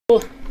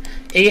If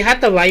you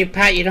have the value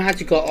pack, you don't have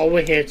to go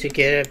over here to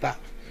get it, but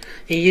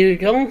if you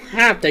don't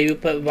have the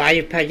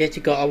value pack, you have to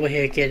go over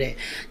here to get it.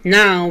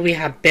 Now we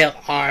have built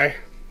our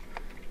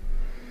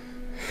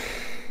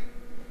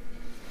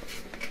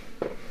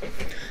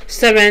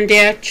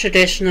Surrender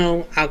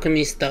traditional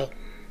alchemy stove.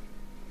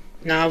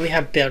 Now we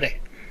have built it.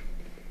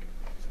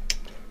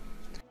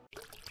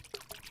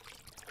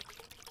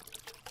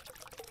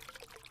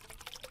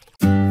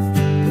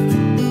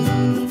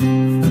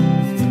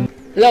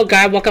 Hello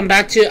guys, welcome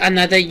back to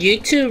another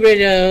YouTube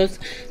videos.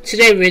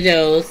 Today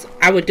videos,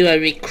 I will do a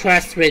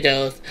request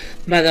videos,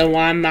 but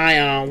one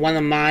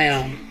of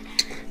my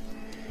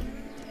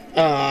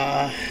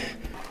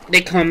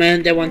they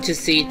comment they want to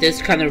see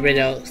this kind of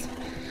videos.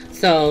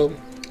 So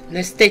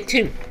let's stay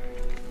tuned.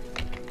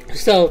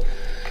 So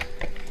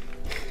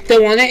they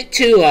wanted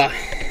to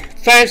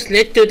first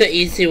let's do the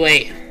easy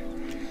way.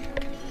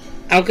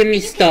 Alchemy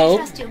stove.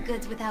 Trust your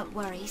goods without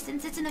worry,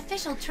 since it's an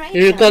official trade.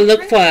 You go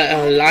look for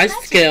a life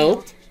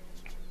skill.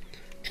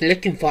 And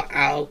looking for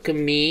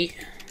alchemy.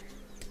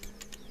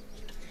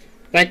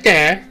 Right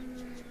there.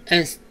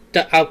 And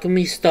the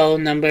alchemy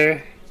stove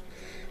number.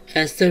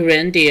 And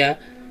surrender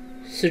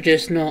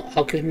traditional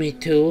alchemy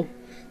 2.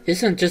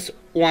 This one just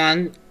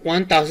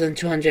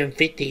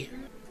 1,250.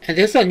 And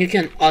this one you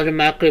can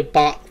automatically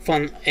buy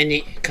from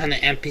any kind of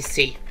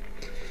NPC.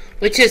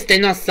 Which is they're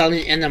not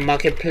selling in the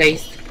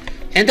marketplace.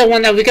 And the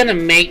one that we're gonna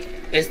make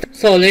is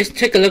so let's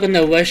take a look on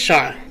the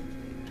workshop.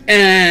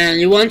 And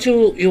you want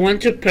to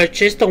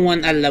purchase the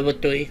one at level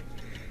 3.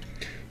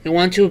 You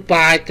want to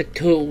buy the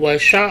 2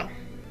 workshop,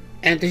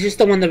 and this is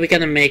the one that we're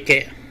gonna make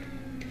it.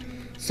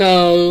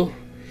 So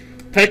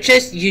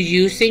purchase you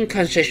using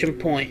construction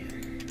point.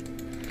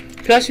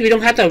 Plus we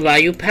don't have the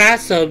value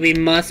pass, so we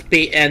must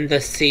be in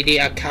the city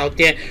of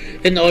Chaldean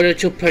in order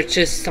to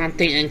purchase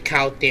something in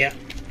Chaldean.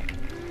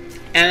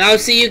 And I'll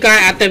see you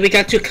guys after we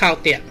got to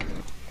Chaldean.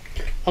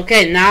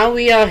 Okay, now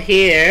we are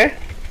here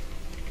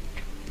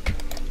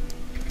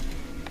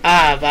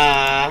of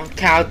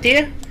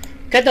Chaldean.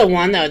 Got the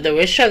one the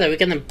workshop that we're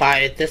gonna buy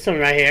is this one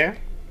right here,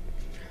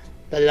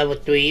 the level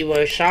 3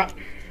 workshop.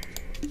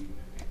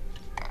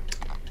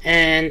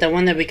 And the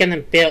one that we're gonna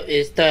build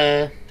is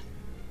the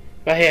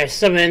right here,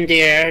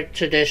 Surrender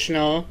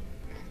traditional,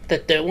 the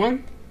 3rd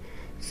one.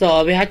 So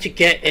all we have to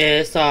get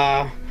is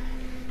rock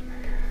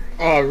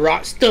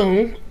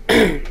stone,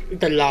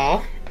 the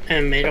law,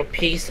 and metal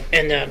piece,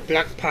 and the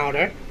black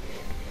powder.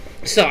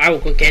 So I will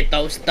go get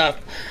those stuff,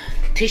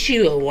 teach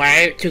you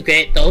where to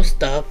get those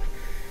stuff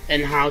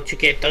and how to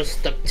get those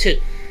stuff too.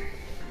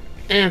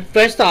 And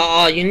first of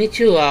all, you need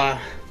to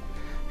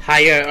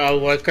hire a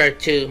worker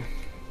too.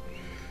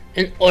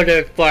 In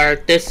order for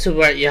this to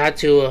work, you have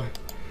to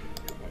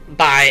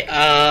buy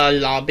a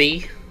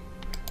loggy,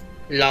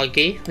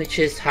 which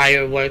is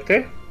hire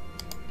worker.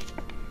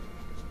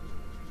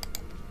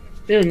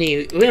 We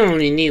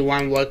only need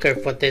 1 worker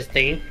for this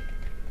thing.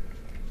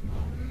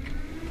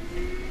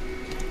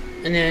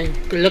 And then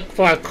look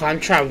for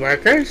contract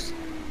workers.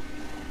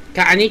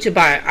 I need to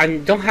buy, I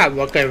don't have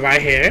worker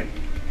right here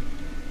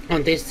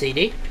on this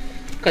city.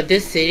 Cause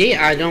this city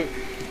I don't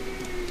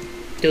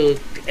do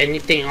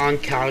anything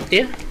on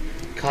Chaldean.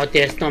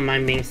 Chaldean is not my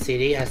main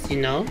city, as you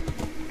know.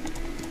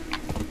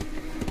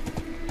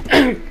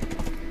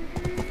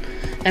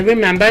 And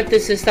remember,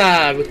 this is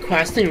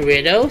requesting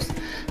videos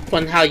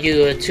on how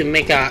you to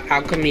make a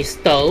alchemy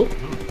stove,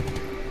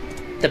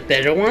 the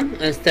better one,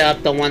 instead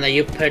of the one that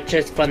you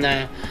purchased from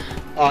the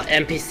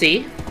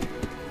NPC.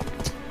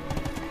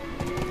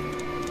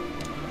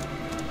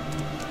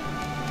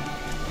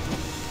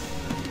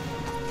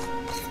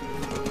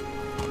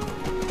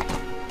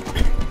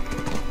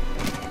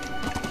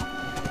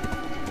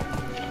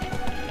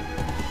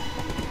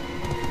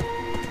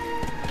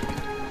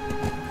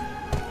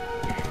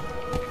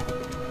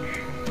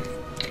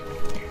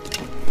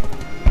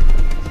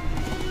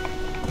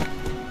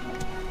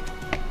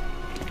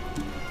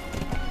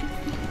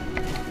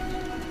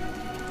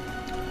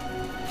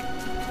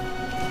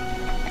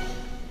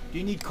 Do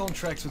you need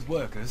contracts with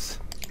workers?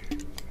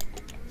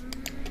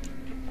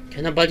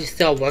 Can nobody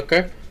sell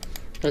worker?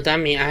 Does that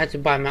mean I have to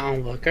buy my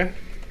own worker?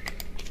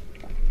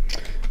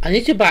 I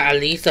need to buy at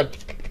least a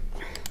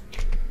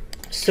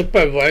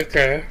super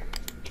worker.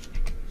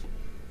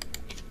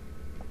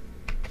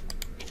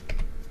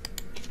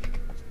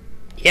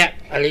 Yep,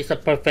 at least a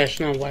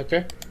professional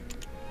worker.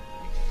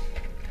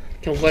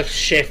 Can work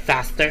shit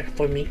faster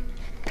for me.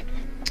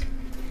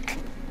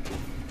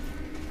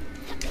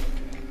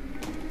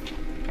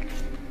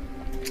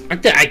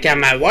 Until I get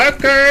my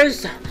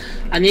workers,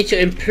 I need to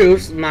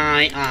improve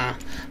my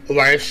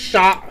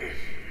workshop.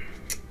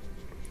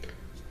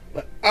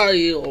 Where are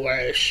you,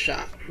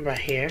 workshop? Right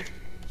here.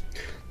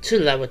 To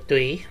level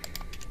 3.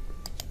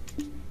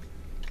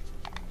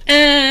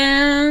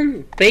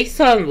 And based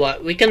on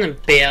what we're gonna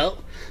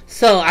build,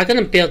 so I'm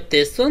gonna build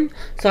this one.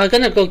 So I'm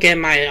gonna go get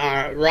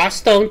my rock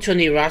stone,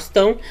 20 rock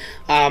stone,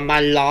 my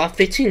law,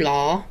 15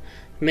 law,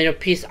 middle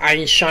piece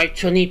iron shard,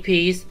 20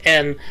 piece,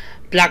 and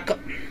black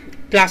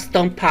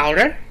stone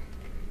powder.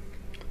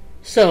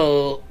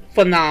 So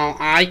for now,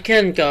 I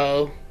can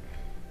go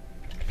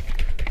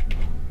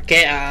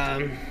get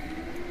an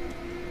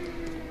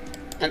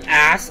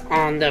ass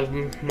on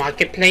the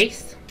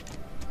marketplace.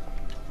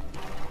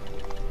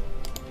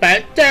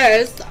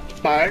 Burgers.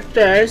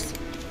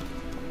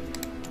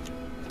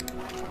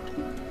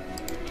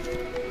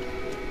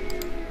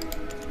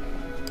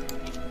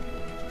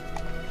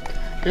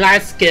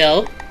 Life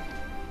skill.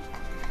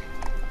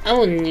 I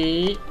will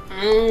need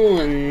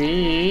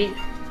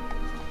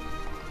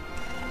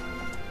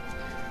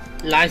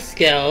life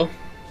skill.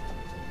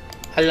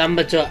 A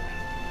lumberjack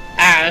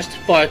asked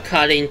for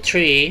cutting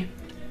tree.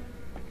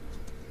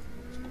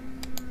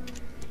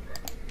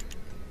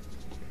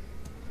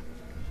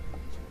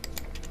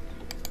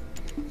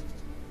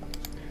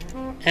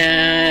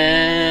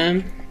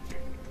 And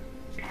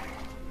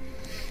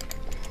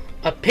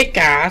a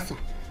pickaxe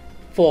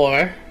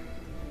for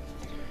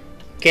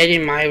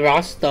getting my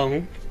raw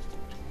stone.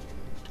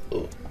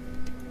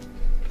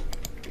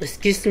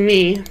 Excuse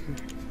me.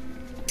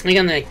 I'm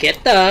gonna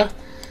get the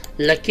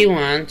lucky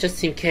one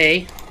just in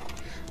case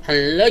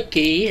I'm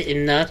lucky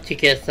enough to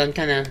get some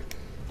kind of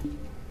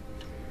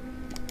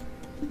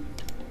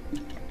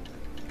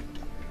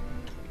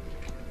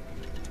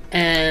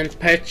and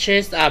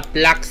purchase a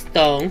black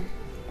stone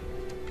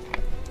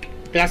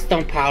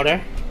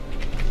powder.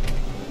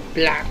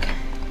 Black.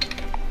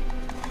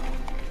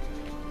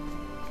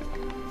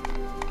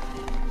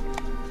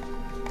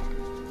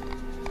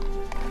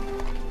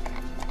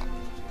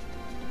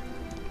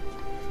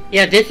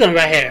 Yeah, this one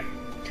right here.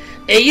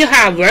 If you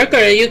have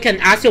worker, you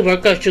can ask your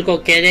worker to go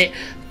get it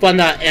from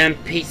the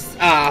MP,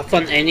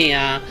 from any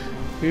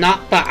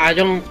not, but I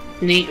don't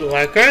need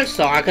worker,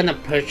 so I'm gonna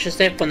purchase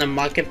it from the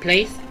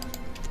marketplace.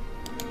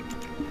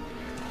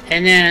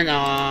 And then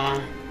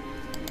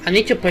I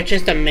need to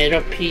purchase the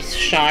middle piece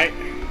shard.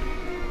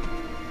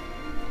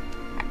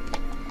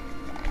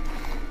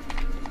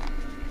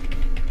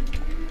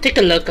 Take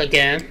a look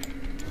again.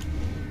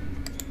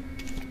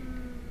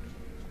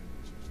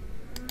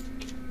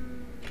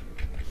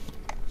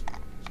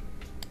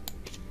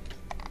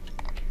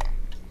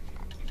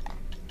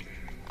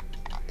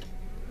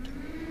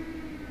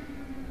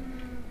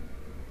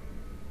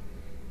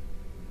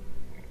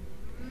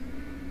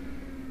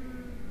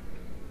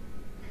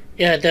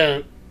 Yeah,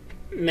 the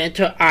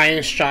metal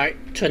iron shard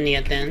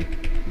 20 then.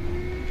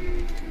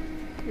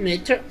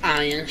 Metal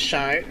iron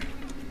shard.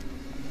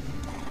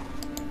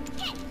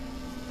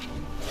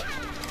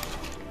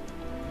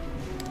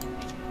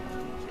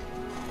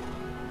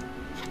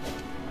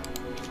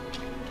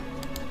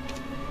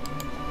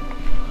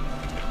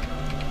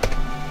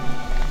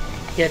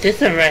 Yeah, this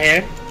one right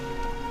here.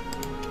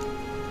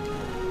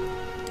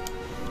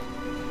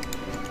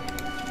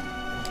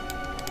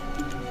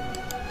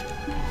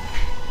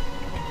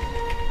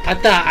 I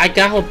thought I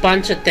got a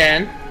bunch of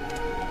them.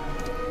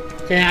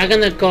 Then I'm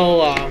gonna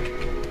go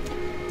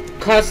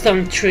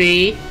custom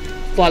tree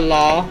for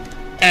law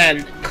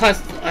and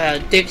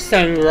dig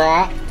some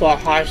rock for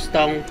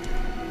hardstone.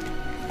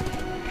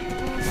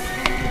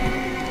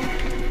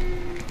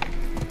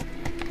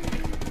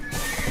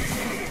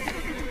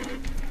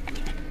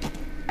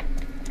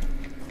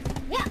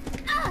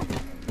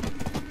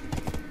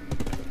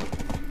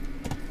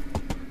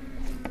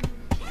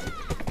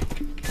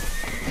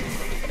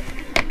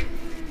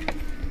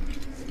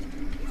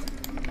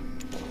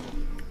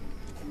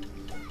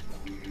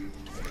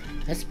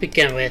 Let's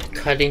begin with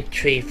cutting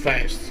tree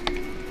first.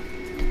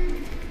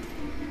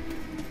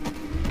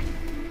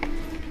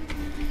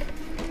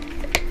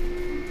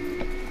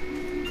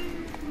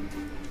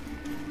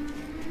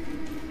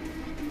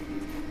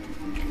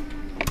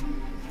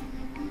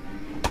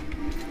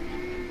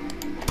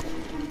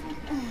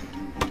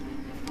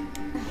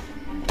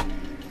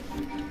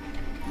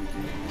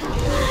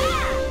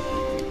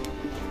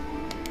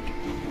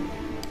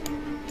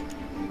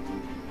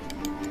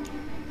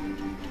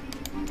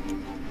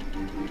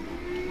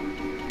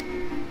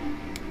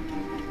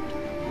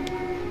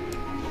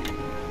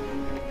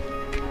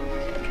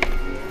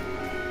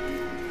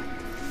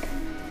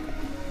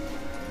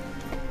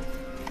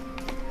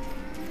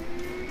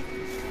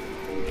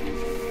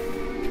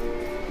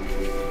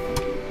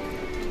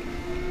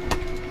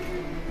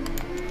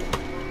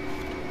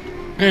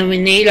 And we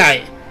need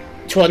like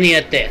 20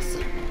 of this.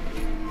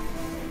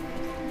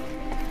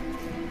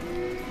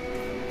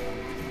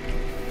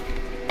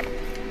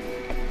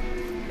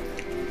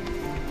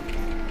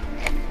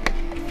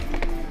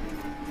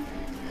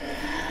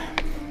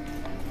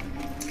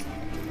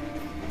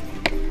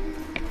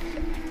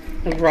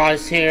 The rod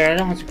is here, I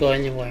don't have to go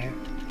anywhere.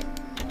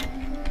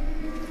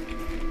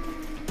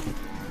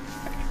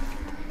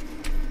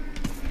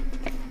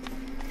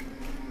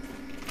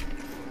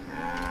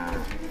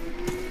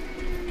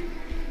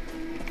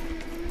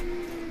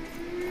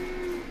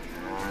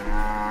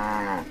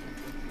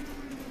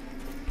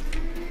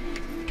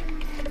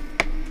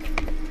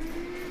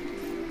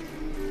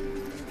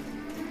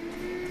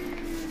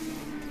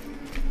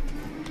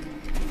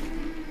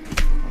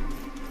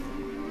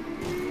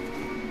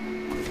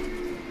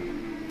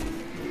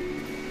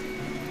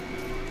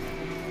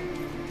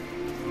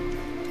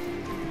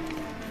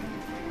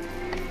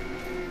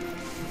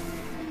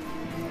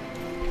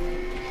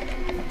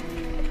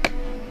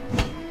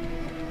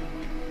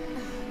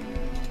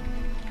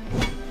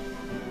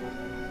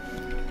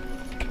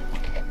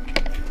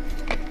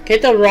 Okay,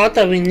 the rod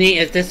that we need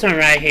is this one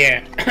right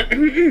here.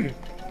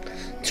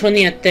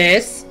 20 of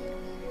this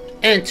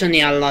and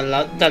 20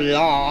 of the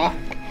law.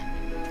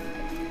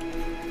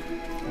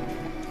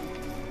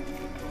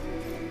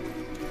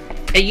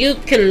 And you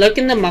can look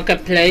in the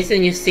marketplace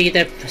and you see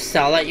the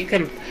seller you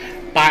can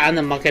buy on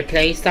the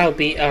marketplace. That would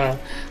be a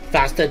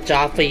faster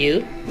job for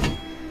you.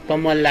 But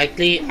more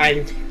likely,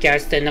 I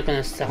guess they're not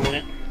gonna sell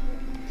it.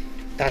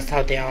 That's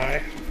how they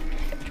are.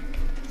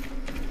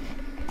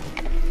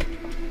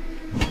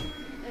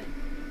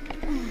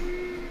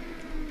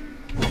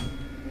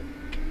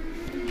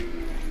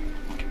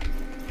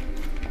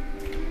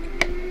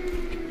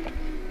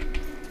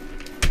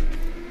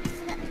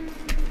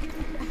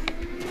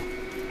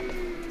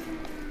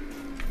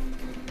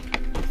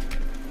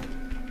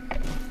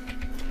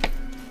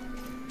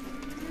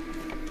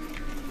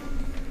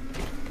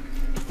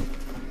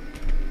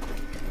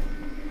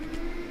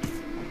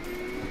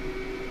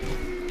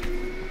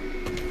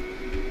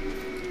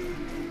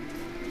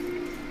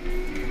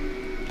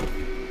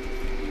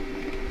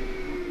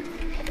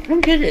 I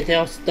don't get it, they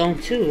are stone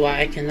too, why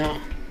I cannot.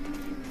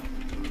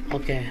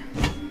 Okay.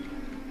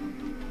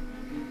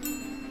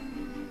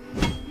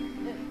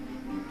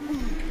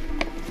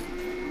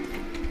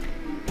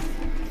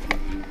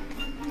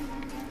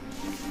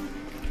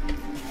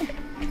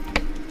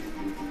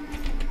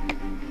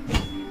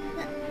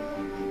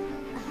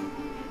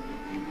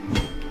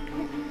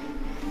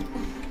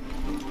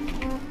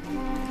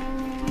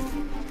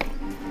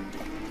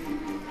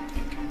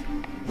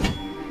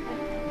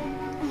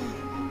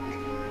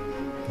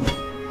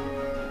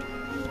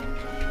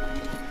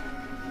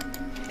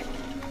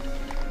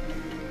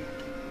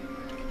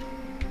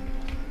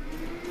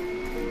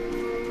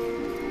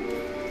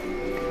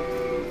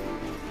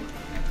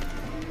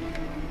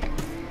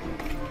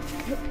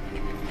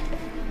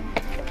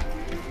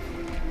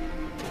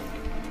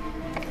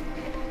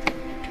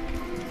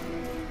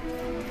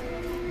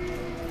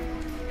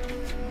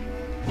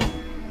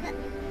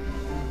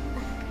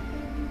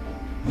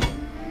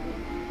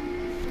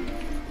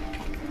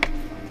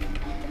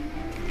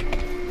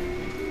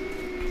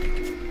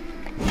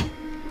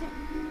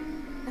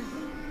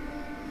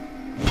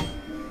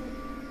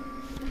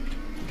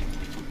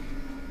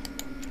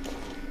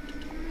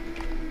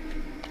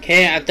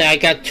 Okay, after I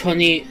got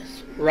 20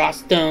 raw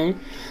stone,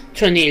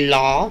 20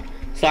 law,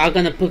 so I'm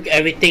gonna put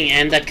everything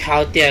in the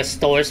Caldea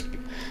stores,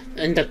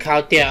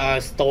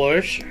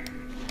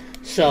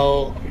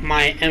 so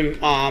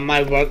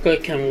my worker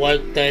can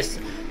work this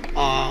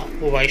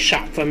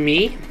workshop for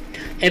me.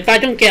 If I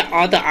don't get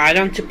all the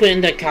items to put in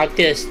the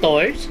Caldea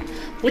stores,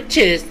 which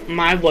is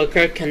my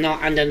worker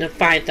cannot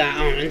identify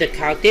that in the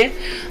Caldea,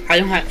 I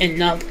don't have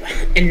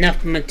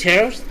enough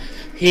materials.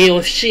 He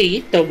or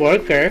she, the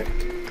worker,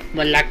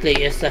 but likely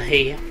it's a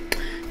he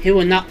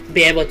will not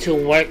be able to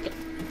work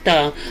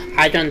the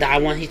item that I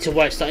want him to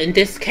work. So in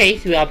this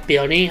case, we are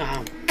building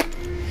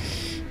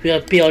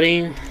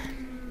the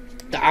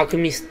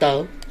alchemy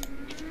stove,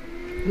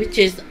 which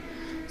is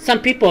some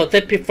people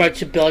they prefer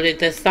to build it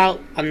themselves,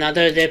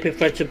 another they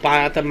prefer to buy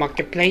at the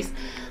marketplace.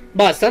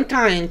 But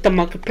sometimes the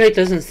marketplace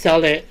doesn't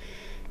sell it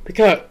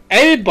because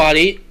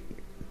everybody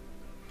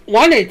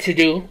wanted to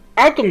do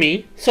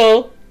alchemy,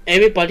 so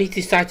everybody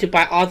decided to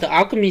buy all the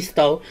alchemy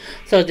stuff.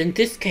 So in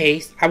this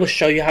case, I will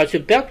show you how to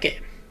build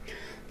it.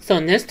 So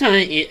next time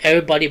if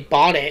everybody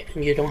bought it,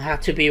 you don't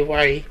have to be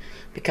worried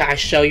because I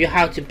show you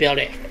how to build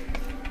it.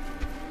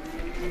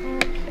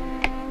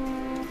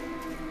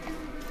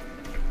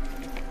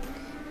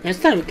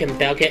 Next time we can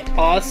build it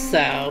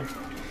also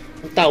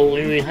without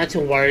we have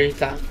to worry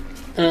that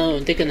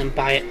they're gonna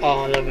buy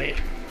all of it.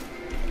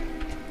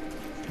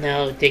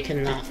 No, they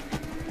cannot.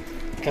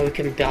 Okay, we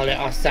can build it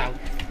ourselves.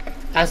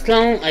 As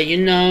long as you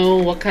know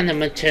what kind of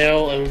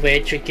material and where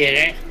to get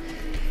it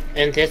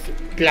in this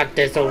Black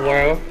Desert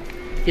world,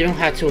 you don't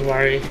have to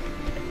worry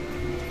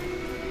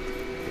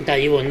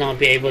that you will not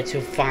be able to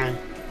find.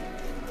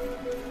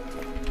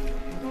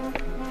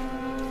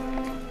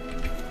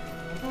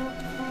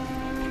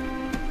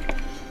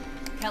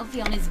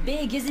 Halcyon is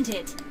big, isn't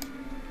it?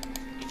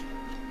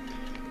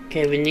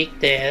 Okay, we need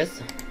this.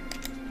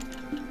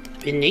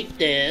 We need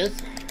this.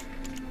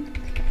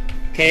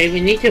 Okay,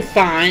 we need to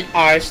find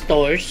our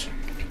stores.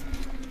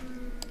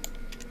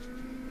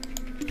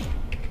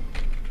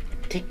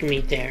 Take me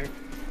there.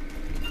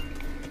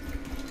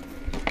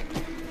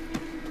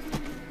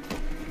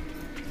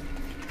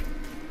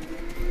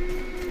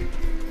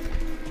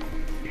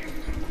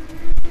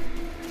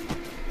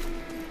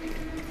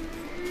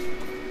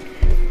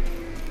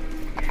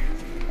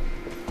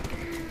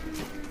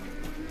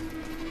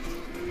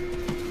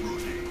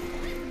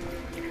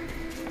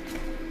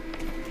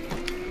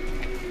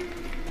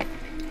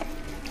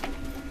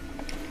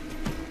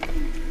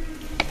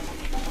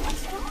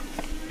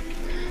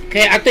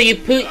 Okay, after you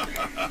put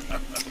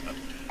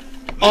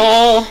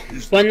all,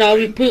 but now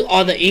we put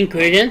all the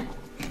ingredients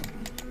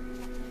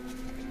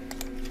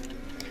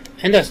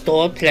in the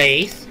store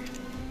place.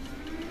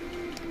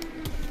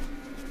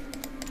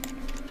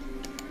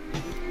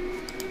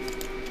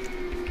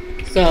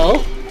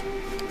 So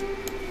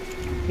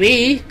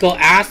we go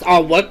ask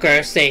our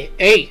workers, say,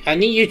 hey, I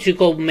need you to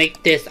go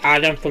make this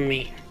item for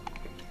me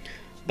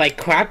by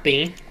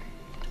crafting.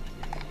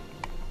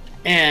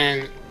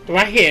 And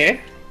right here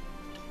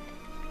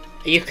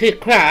you click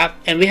craft,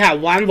 and we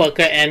have one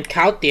worker and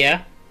count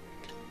there,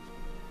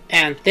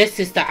 and this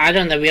is the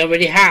item that we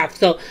already have.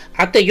 So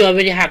after you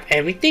already have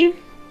everything,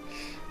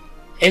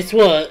 it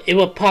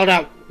will pop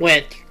up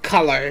with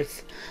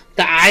colors.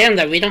 The item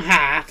that we don't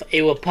have,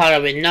 it will pop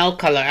up with no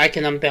color. I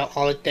cannot build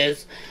all of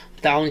this.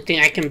 The only thing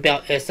I can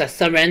build is a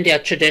surrender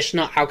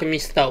traditional alchemy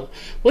stove,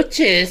 which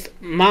is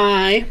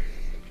my.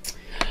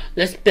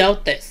 Let's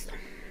build this,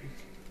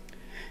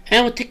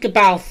 and it will take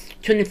about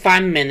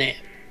 25 minutes.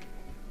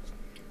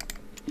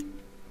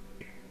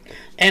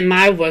 And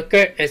my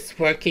worker is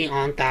working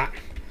on that,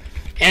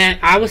 and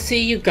I will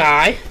see you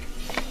guys.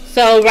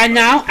 So right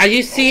now, as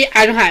you see,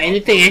 I don't have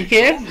anything in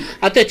here.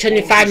 After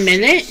 25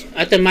 minutes,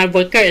 after my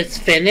worker is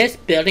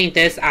finished building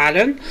this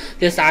item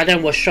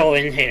will show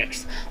in here.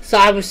 So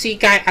I will see you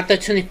guys after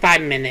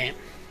 25 minutes.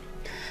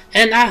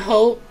 And I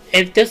hope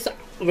if this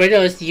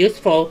video is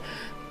useful,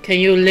 can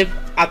you leave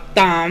a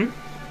thumb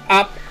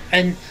up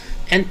and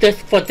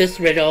this for this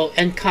video,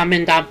 and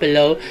comment down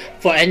below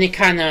for any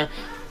kind of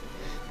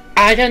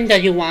item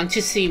that you want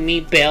to see me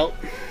build,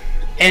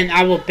 and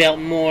I will build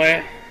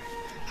more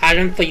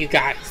items for you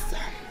guys.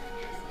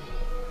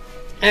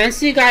 And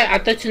see you guys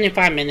after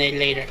 25 minutes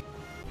later.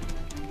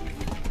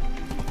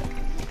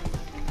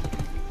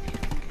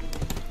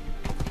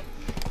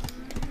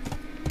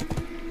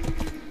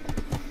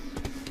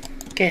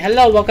 Okay,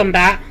 hello, welcome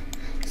back.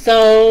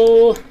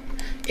 So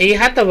if you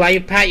have the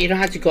value pack, you don't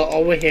have to go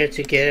over here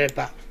to get it,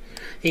 but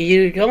if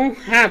you don't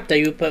have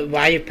the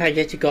value pack,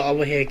 you have to go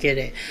over here to get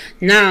it.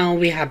 Now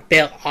we have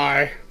built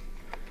our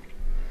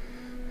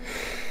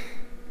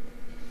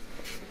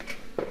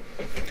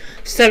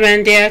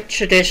surrender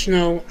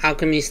traditional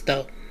alchemy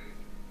stove.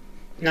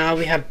 Now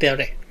we have built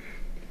it.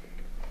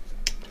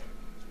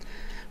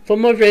 For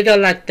more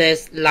videos like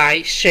this,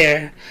 like,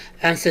 share,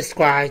 and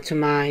subscribe to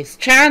my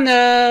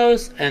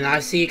channels. And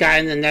I'll see you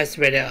guys in the next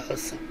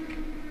videos.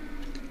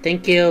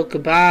 Thank you.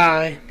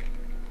 Goodbye.